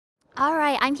All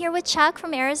right, I'm here with Chuck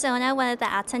from Arizona, one of the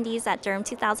attendees at Derm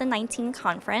 2019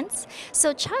 conference.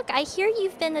 So Chuck, I hear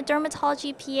you've been a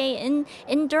dermatology PA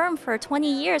in Derm for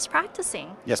 20 years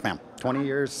practicing. Yes, ma'am. 20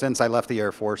 years since I left the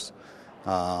Air Force.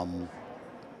 Um,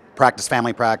 Practiced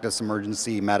family practice,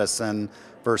 emergency medicine,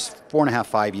 first 4.5,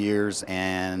 5 years,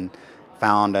 and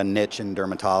found a niche in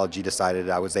dermatology. Decided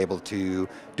I was able to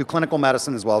do clinical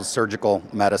medicine as well as surgical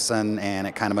medicine, and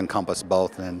it kind of encompassed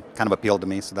both and kind of appealed to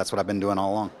me. So that's what I've been doing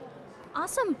all along.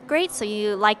 Awesome, great. So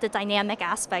you like the dynamic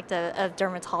aspect of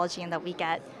dermatology and that we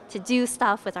get to do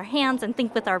stuff with our hands and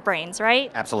think with our brains,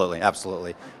 right? Absolutely,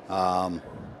 absolutely.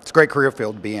 It's a great career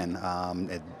field to be in.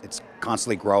 It's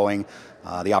constantly growing.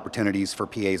 The opportunities for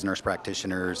PAs, nurse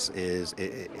practitioners,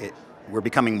 we're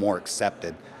becoming more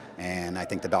accepted, and I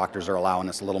think the doctors are allowing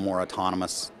us a little more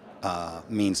autonomous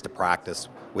means to practice,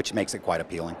 which makes it quite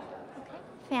appealing.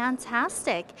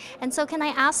 Fantastic. And so can I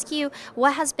ask you,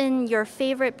 what has been your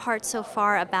favorite part so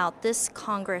far about this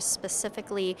Congress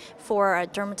specifically for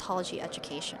dermatology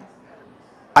education?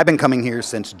 I've been coming here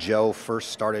since Joe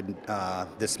first started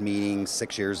this meeting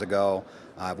 6 years ago.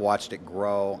 I've watched it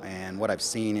grow, and what I've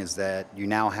seen is that you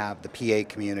now have the PA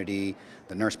community,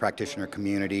 the nurse practitioner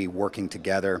community working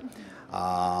together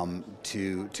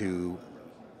to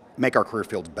make our career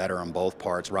fields better on both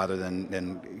parts, rather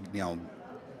than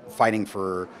fighting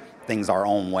for things our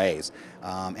own ways.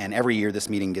 And every year this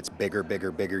meeting gets bigger, bigger,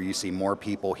 bigger. You see more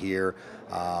people here,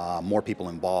 more people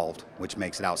involved, which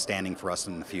makes it outstanding for us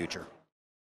in the future.